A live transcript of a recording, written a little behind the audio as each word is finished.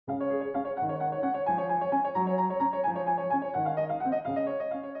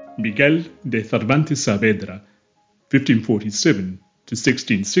Miguel de Cervantes Saavedra, 1547 to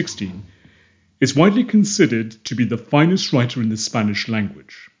 1616, is widely considered to be the finest writer in the Spanish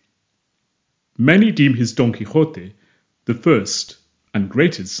language. Many deem his Don Quixote the first and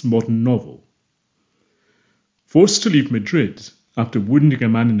greatest modern novel. Forced to leave Madrid after wounding a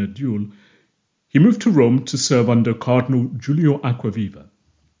man in a duel, he moved to Rome to serve under Cardinal Giulio Acquaviva.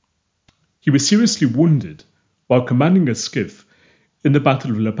 He was seriously wounded while commanding a skiff in the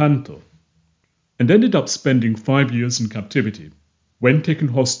Battle of Lepanto, and ended up spending 5 years in captivity when taken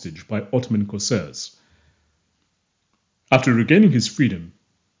hostage by Ottoman corsairs. After regaining his freedom,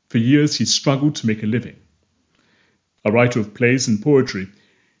 for years he struggled to make a living. A writer of plays and poetry,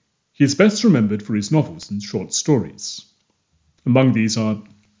 he is best remembered for his novels and short stories. Among these are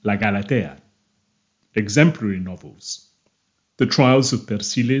La Galatea, exemplary novels, The Trials of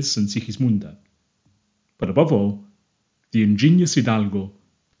Persiles and Sigismunda, but above all, the ingenious hidalgo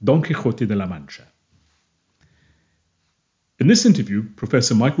Don Quixote de la Mancha. In this interview,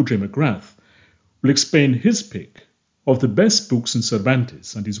 Professor Michael J. McGrath will explain his pick of the best books in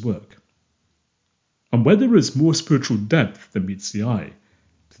Cervantes and his work, and where there is more spiritual depth than meets the eye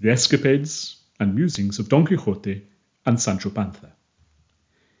to the escapades and musings of Don Quixote and Sancho Panza.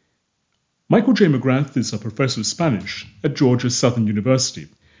 Michael J. McGrath is a professor of Spanish at Georgia Southern University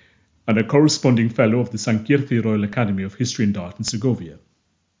and a corresponding fellow of the San Quirce Royal Academy of History and Art in Segovia.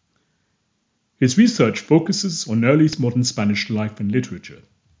 His research focuses on early modern Spanish life and literature,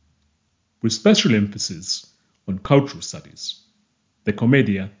 with special emphasis on cultural studies, the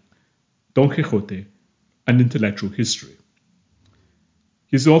Comedia, Don Quixote, and intellectual history.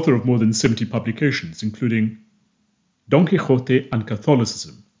 He is the author of more than 70 publications, including Don Quixote and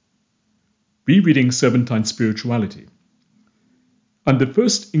Catholicism, Rereading Cervantine Spirituality, and the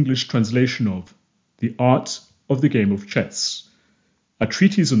first English translation of The Art of the Game of Chess, a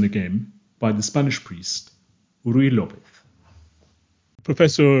treatise on the game by the Spanish priest Ruy Lopez.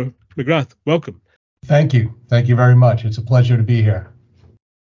 Professor McGrath, welcome. Thank you. Thank you very much. It's a pleasure to be here.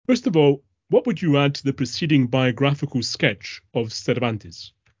 First of all, what would you add to the preceding biographical sketch of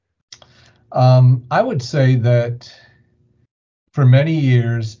Cervantes? I would say that for many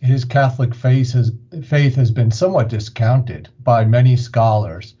years, his Catholic faith has been somewhat discounted by many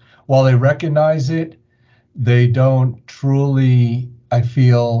scholars. While they recognize it, they don't truly, I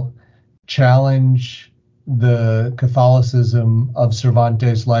feel, challenge the Catholicism of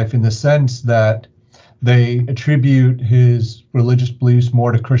Cervantes' life in the sense that they attribute his religious beliefs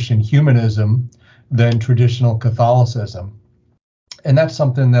more to Christian humanism than traditional Catholicism. And that's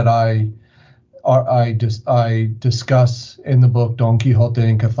something that I discuss in the book Don Quixote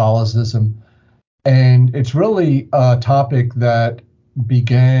and Catholicism. And it's really a topic that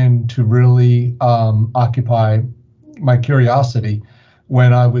began to really occupy my curiosity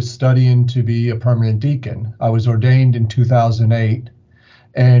when I was studying to be a permanent deacon. I was ordained in 2008.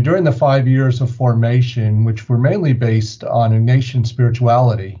 And during the 5 years of formation, which were mainly based on Ignatian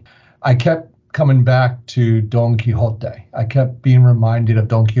spirituality, I kept coming back to Don Quixote. I kept being reminded of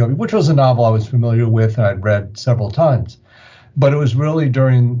Don Quixote, which was a novel I was familiar with and I'd read several times. But it was really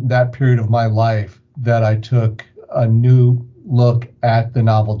during that period of my life that I took a new look at the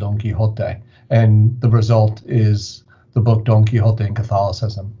novel Don Quixote. And the result is the book Don Quixote and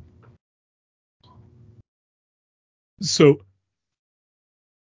Catholicism. So,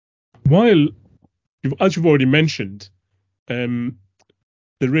 while, as you've already mentioned,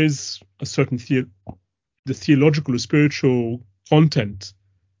 there is a certain the theological or spiritual content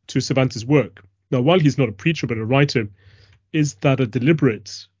to Cervantes' work. Now, while he's not a preacher but a writer, is that a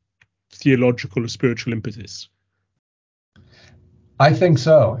deliberate theological or spiritual impetus? I think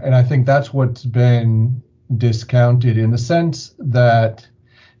so. And I think that's what's been discounted in the sense that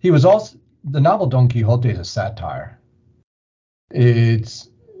he was also, the novel Don Quixote is a satire. It's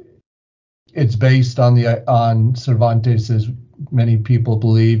based on Cervantes' many people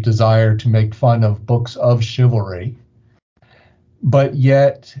believe desire to make fun of books of chivalry, but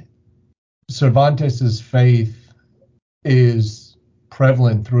yet Cervantes' faith is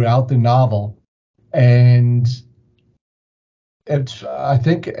prevalent throughout the novel. And I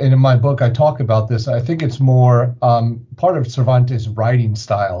think, and in my book I talk about this, I think it's more part of Cervantes' writing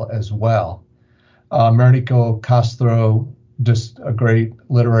style as well. Mérico Castro, just a great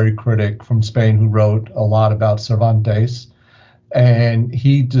literary critic from Spain who wrote a lot about Cervantes, and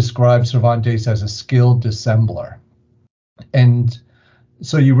he describes Cervantes as a skilled dissembler. And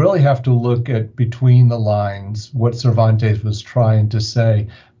so you really have to look at between the lines what Cervantes was trying to say.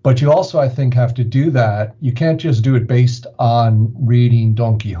 But you also, I think, have to do that. You can't just do it based on reading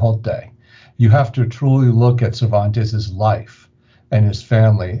Don Quixote. You have to truly look at Cervantes' life, and his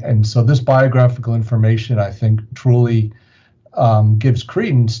family. And so this biographical information, I think, truly gives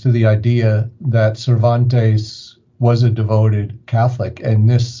credence to the idea that Cervantes was a devoted Catholic, and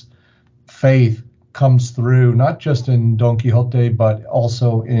this faith comes through not just in Don Quixote, but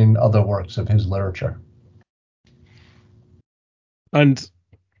also in other works of his literature. And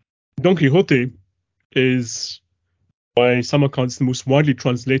Don Quixote is, by some accounts, the most widely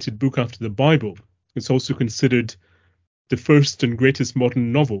translated book after the Bible. It's also considered the first and greatest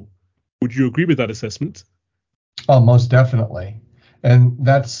modern novel. Would you agree with that assessment? Oh, most definitely. And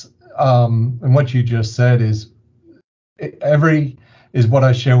that's and what you just said is what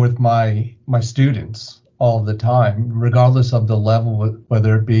I share with my students all the time, regardless of the level,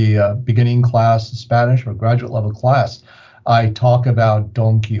 whether it be a beginning class Spanish or graduate level class. I talk about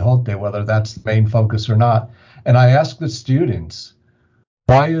Don Quixote, whether that's the main focus or not. And I ask the students,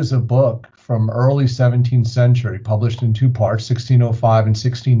 why is a book from early 17th century, published in two parts, 1605 and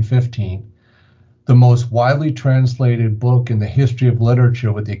 1615, the most widely translated book in the history of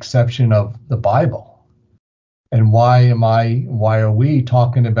literature with the exception of the Bible? And why are we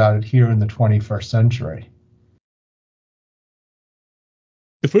talking about it here in the 21st century?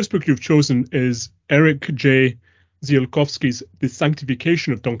 The first book you've chosen is Eric J. Ziolkowski's The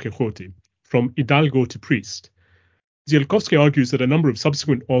Sanctification of Don Quixote, From Hidalgo to Priest. Ziolkowski argues that a number of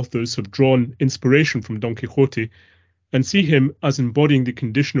subsequent authors have drawn inspiration from Don Quixote and see him as embodying the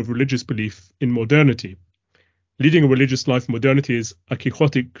condition of religious belief in modernity. Leading a religious life in modernity is a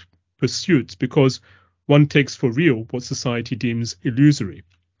Quixotic pursuit because one takes for real what society deems illusory.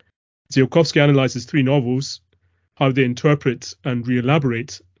 Ziolkowski analyzes three novels, how they interpret and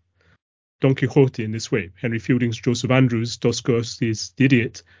re-elaborate Don Quixote in this way: Henry Fielding's Joseph Andrews, Dostoevsky's The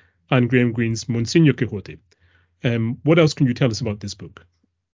Idiot, and Graham Greene's Monsignor Quixote. What else can you tell us about this book?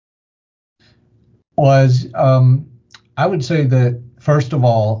 I would say that, first of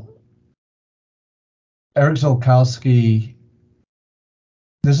all, Eric Ziolkowski,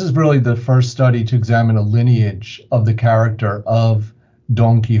 this is really the first study to examine a lineage of the character of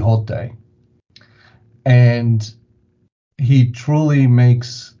Don Quixote. And he truly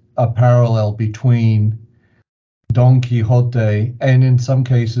makes a parallel between Don Quixote and, in some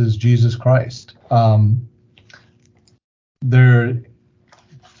cases, Jesus Christ. There,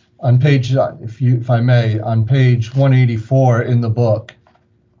 on page, if I may, on page 184 in the book,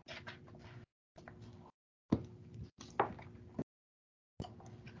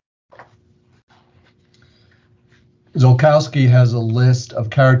 Ziolkowski has a list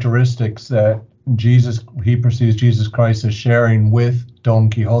of characteristics that he perceives Jesus Christ as sharing with Don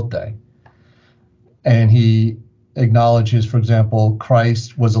Quixote. And he acknowledges, for example,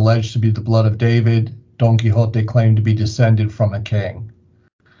 Christ was alleged to be the blood of David. Don Quixote claimed to be descended from a king.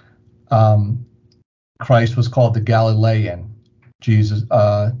 Christ was called the Galilean.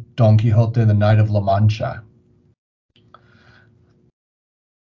 Don Quixote, the Knight of La Mancha.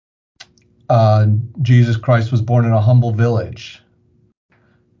 Jesus Christ was born in a humble village,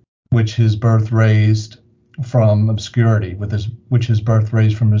 which his birth raised from obscurity.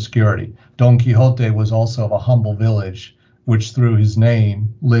 Don Quixote was also of a humble village, which through his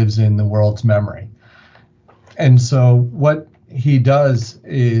name lives in the world's memory. And so what he does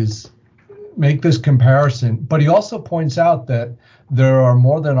is make this comparison, but he also points out that there are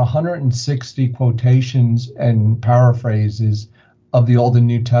more than 160 quotations and paraphrases of the Old and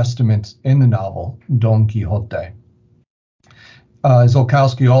New Testaments in the novel Don Quixote.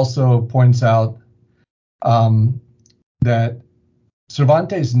 Ziolkowski also points out that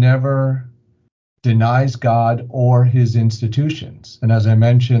Cervantes never denies God or his institutions. And as I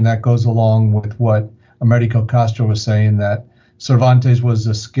mentioned, that goes along with what Americo Castro was saying, that Cervantes was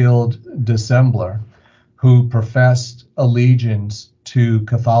a skilled dissembler who professed allegiance to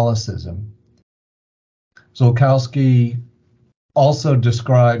Catholicism. Ziolkowski also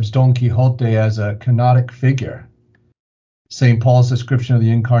describes Don Quixote as a kenotic figure. St. Paul's description of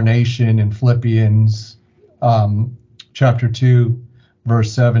the incarnation in Philippians chapter 2,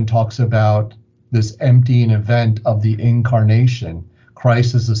 verse 7 talks about this emptying event of the incarnation.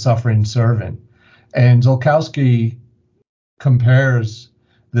 Christ is the suffering servant. And Ziolkowski compares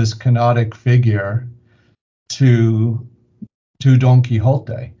this kenotic figure to Don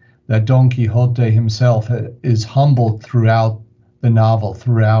Quixote, that Don Quixote himself is humbled throughout the novel,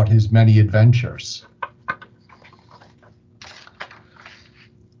 throughout his many adventures.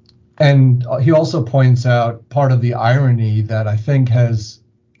 And he also points out part of the irony that I think has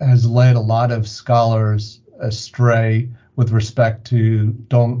led a lot of scholars astray with respect to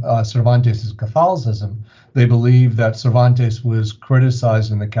Cervantes' Catholicism. They believe that Cervantes was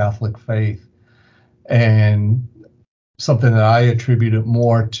criticizing the Catholic faith, and something that I attribute it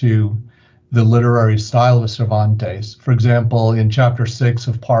more to the literary style of Cervantes. For example, in chapter 6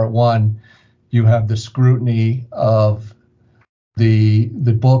 of part 1, you have the scrutiny of the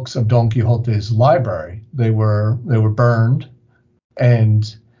books of Don Quixote's library. They were burned,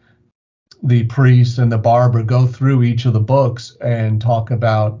 and the priest and the barber go through each of the books and talk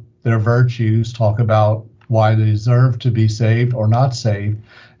about their virtues, talk about why they deserve to be saved or not saved.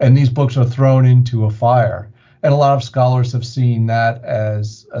 And these books are thrown into a fire. And a lot of scholars have seen that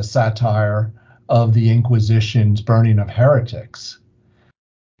as a satire of the Inquisition's burning of heretics.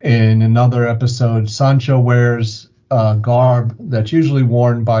 In another episode, Sancho wears a garb that's usually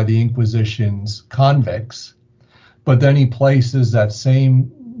worn by the Inquisition's convicts, but then he places that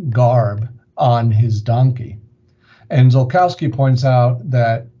same garb on his donkey. And Zolkowski points out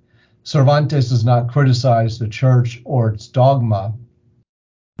that Cervantes does not criticize the church or its dogma,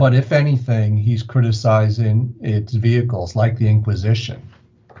 but if anything, he's criticizing its vehicles, like the Inquisition.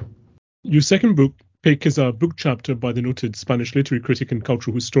 Your second book pick is a book chapter by the noted Spanish literary critic and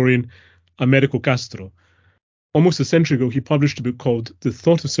cultural historian Américo Castro. Almost a century ago, he published a book called The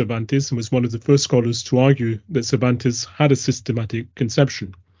Thought of Cervantes and was one of the first scholars to argue that Cervantes had a systematic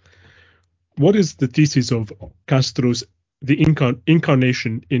conception. What is the thesis of Castro's The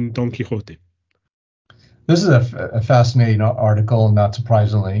Incarnation in Don Quixote? This is a fascinating article, and not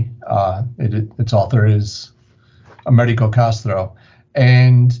surprisingly, its author is Américo Castro.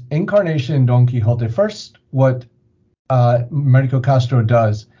 And Incarnation in Don Quixote, first, what Américo Castro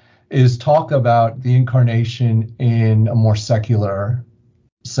does is talk about the incarnation in a more secular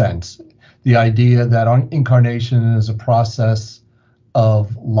sense. The idea that incarnation is a process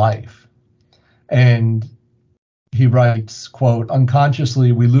of life. And he writes, quote,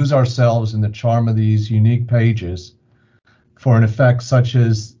 unconsciously, we lose ourselves in the charm of these unique pages for an effect such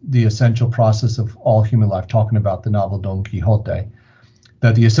as the essential process of all human life, talking about the novel Don Quixote,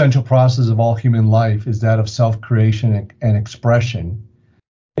 that the essential process of all human life is that of self-creation and expression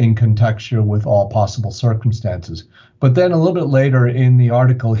in contexture with all possible circumstances. But then a little bit later in the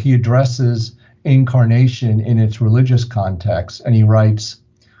article, he addresses incarnation in its religious context, and he writes,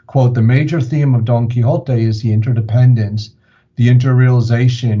 quote, the major theme of Don Quixote is the interdependence, the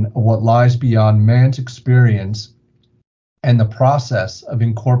interrealization of what lies beyond man's experience and the process of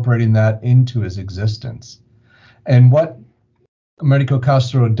incorporating that into his existence. And what Américo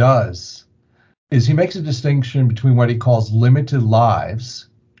Castro does is he makes a distinction between what he calls limited lives,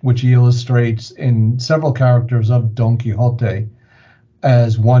 which he illustrates in several characters of Don Quixote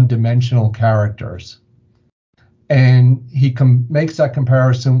as one-dimensional characters. And he makes that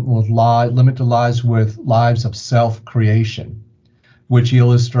comparison with limited lives with lives of self-creation, which he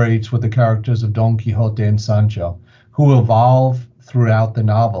illustrates with the characters of Don Quixote and Sancho, who evolve throughout the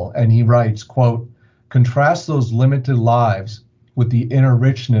novel. And he writes, quote, contrast those limited lives with the inner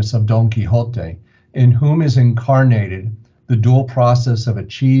richness of Don Quixote, in whom is incarnated the dual process of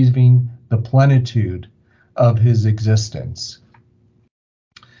achieving the plenitude of his existence.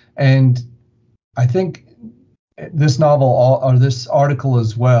 And I think this novel, or this article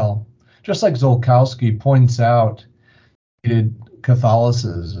as well, just like Zolkowski points out,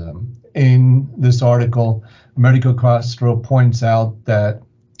 Catholicism. In this article, Américo Castro points out that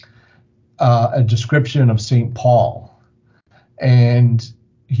a description of St. Paul, and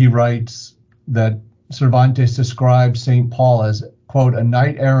he writes that Cervantes describes St. Paul as, quote, a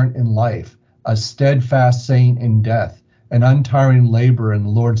knight errant in life, a steadfast saint in death, an untiring laborer in the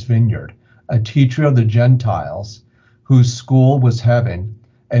Lord's vineyard, a teacher of the Gentiles, whose school was heaven,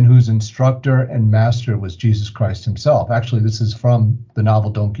 and whose instructor and master was Jesus Christ himself. Actually, this is from the novel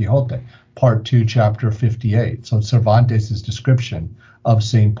Don Quixote, part 2, chapter 58. So Cervantes' description of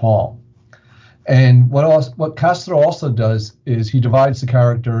St. Paul. And what Castro also does is he divides the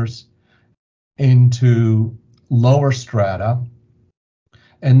characters into lower strata,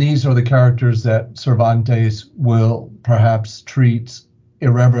 and these are the characters that Cervantes will perhaps treat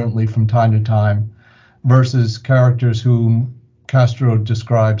irreverently from time to time, versus characters whom Castro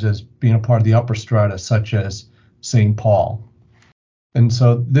describes as being a part of the upper strata, such as St. Paul. And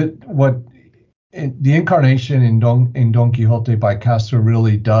so the incarnation in Don Quixote by Castro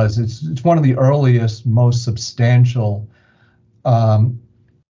really does. It's one of the earliest, most substantial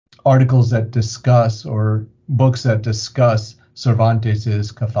articles that discuss, or books that discuss,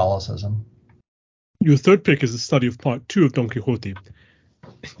 Cervantes' Catholicism. Your third pick is a study of part 2 of Don Quixote.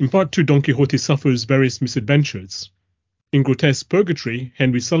 In part 2, Don Quixote suffers various misadventures. In Grotesque Purgatory,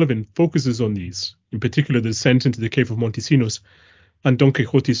 Henry Sullivan focuses on these, in particular the descent into the cave of Montesinos and Don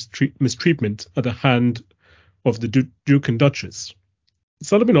Quixote's mistreatment at the hand of the Duke and Duchess.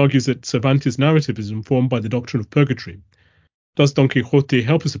 Sullivan argues that Cervantes' narrative is informed by the doctrine of purgatory, Does Don Quixote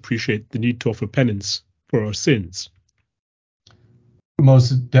help us appreciate the need to offer penance for our sins?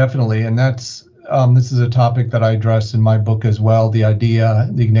 Most definitely, and that's this is a topic that I address in my book as well. The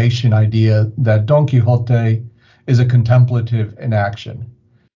Ignatian idea that Don Quixote is a contemplative in action,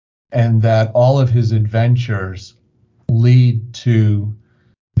 and that all of his adventures lead to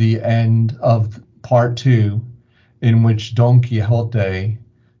the end of part 2, in which Don Quixote,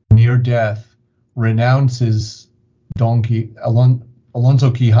 near death, renounces Alonso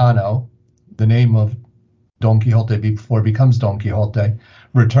Quijano, the name of Don Quixote before he becomes Don Quixote,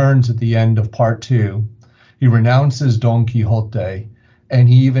 returns at the end of part 2. He renounces Don Quixote, and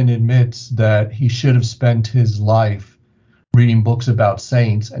he even admits that he should have spent his life reading books about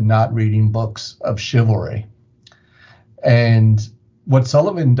saints and not reading books of chivalry. And what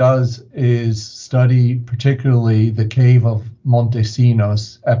Sullivan does is study particularly the Cave of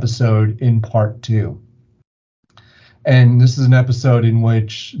Montesinos episode in part 2. And this is an episode in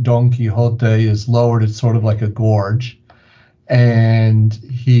which Don Quixote is lowered at sort of like a gorge, and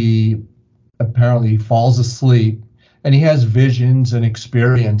he apparently falls asleep, and he has visions and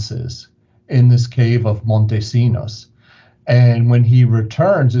experiences in this cave of Montesinos. And when he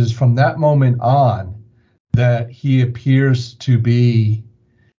returns, it is from that moment on that he appears to be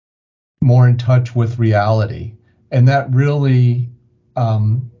more in touch with reality. And that really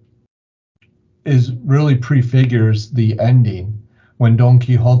prefigures the ending when Don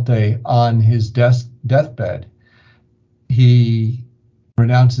Quixote, on his deathbed, he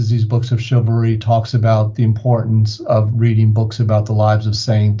renounces these books of chivalry, talks about the importance of reading books about the lives of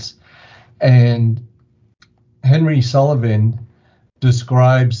saints. And Henry Sullivan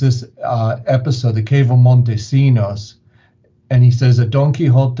describes this episode, the Cave of Montesinos, and he says that Don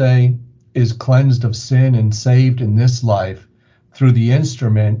Quixote is cleansed of sin and saved in this life through the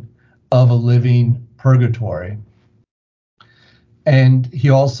instrument of a living purgatory. And he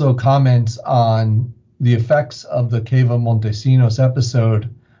also comments on the effects of the Cave of Montesinos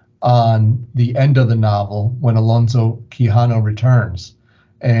episode on the end of the novel when Alonso Quijano returns.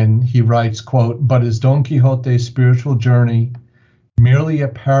 And he writes, quote, "But is Don Quixote's spiritual journey merely a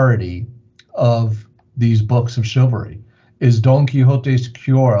parody of these books of chivalry? Is Don Quixote's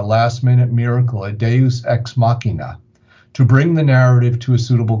cure a last-minute miracle, a deus ex machina, to bring the narrative to a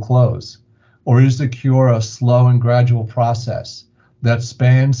suitable close? Or is the cure a slow and gradual process that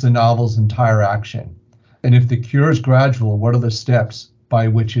spans the novel's entire action? And if the cure is gradual, what are the steps by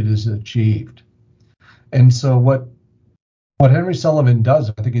which it is achieved?" And so what Henry Sullivan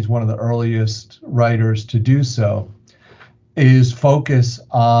does, I think he's one of the earliest writers to do so, is focus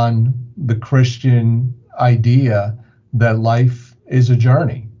on the Christian idea that life is a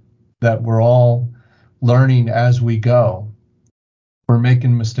journey, that we're all learning as we go. We're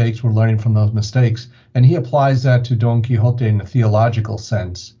making mistakes, we're learning from those mistakes. And he applies that to Don Quixote in a theological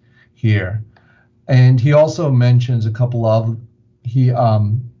sense here. And he also mentions a couple of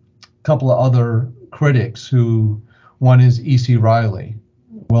other critics who, one is E.C. Riley,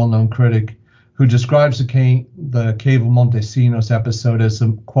 well-known critic, who describes the Cave of Montesinos episode as,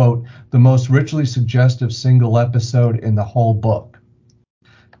 quote, "the most richly suggestive single episode in the whole book."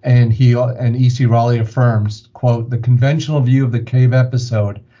 And E.C. Riley affirms, quote, "the conventional view of the cave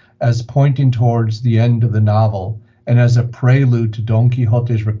episode as pointing towards the end of the novel and as a prelude to Don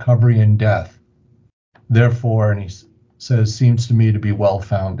Quixote's recovery and death, therefore," and he says, "seems to me to be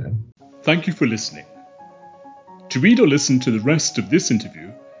well-founded." Thank you for listening. To read or listen to the rest of this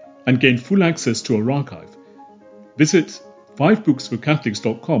interview and gain full access to our archive, visit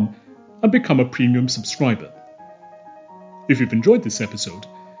 5booksforcatholics.com and become a premium subscriber. If you've enjoyed this episode,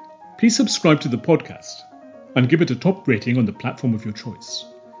 please subscribe to the podcast and give it a top rating on the platform of your choice.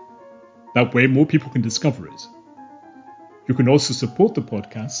 That way more people can discover it. You can also support the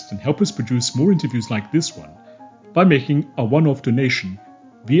podcast and help us produce more interviews like this one by making a one-off donation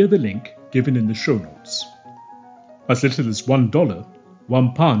via the link given in the show notes. As little as $1,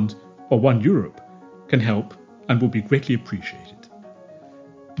 £1, or €1 can help and will be greatly appreciated.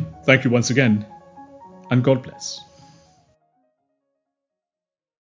 Thank you once again, and God bless.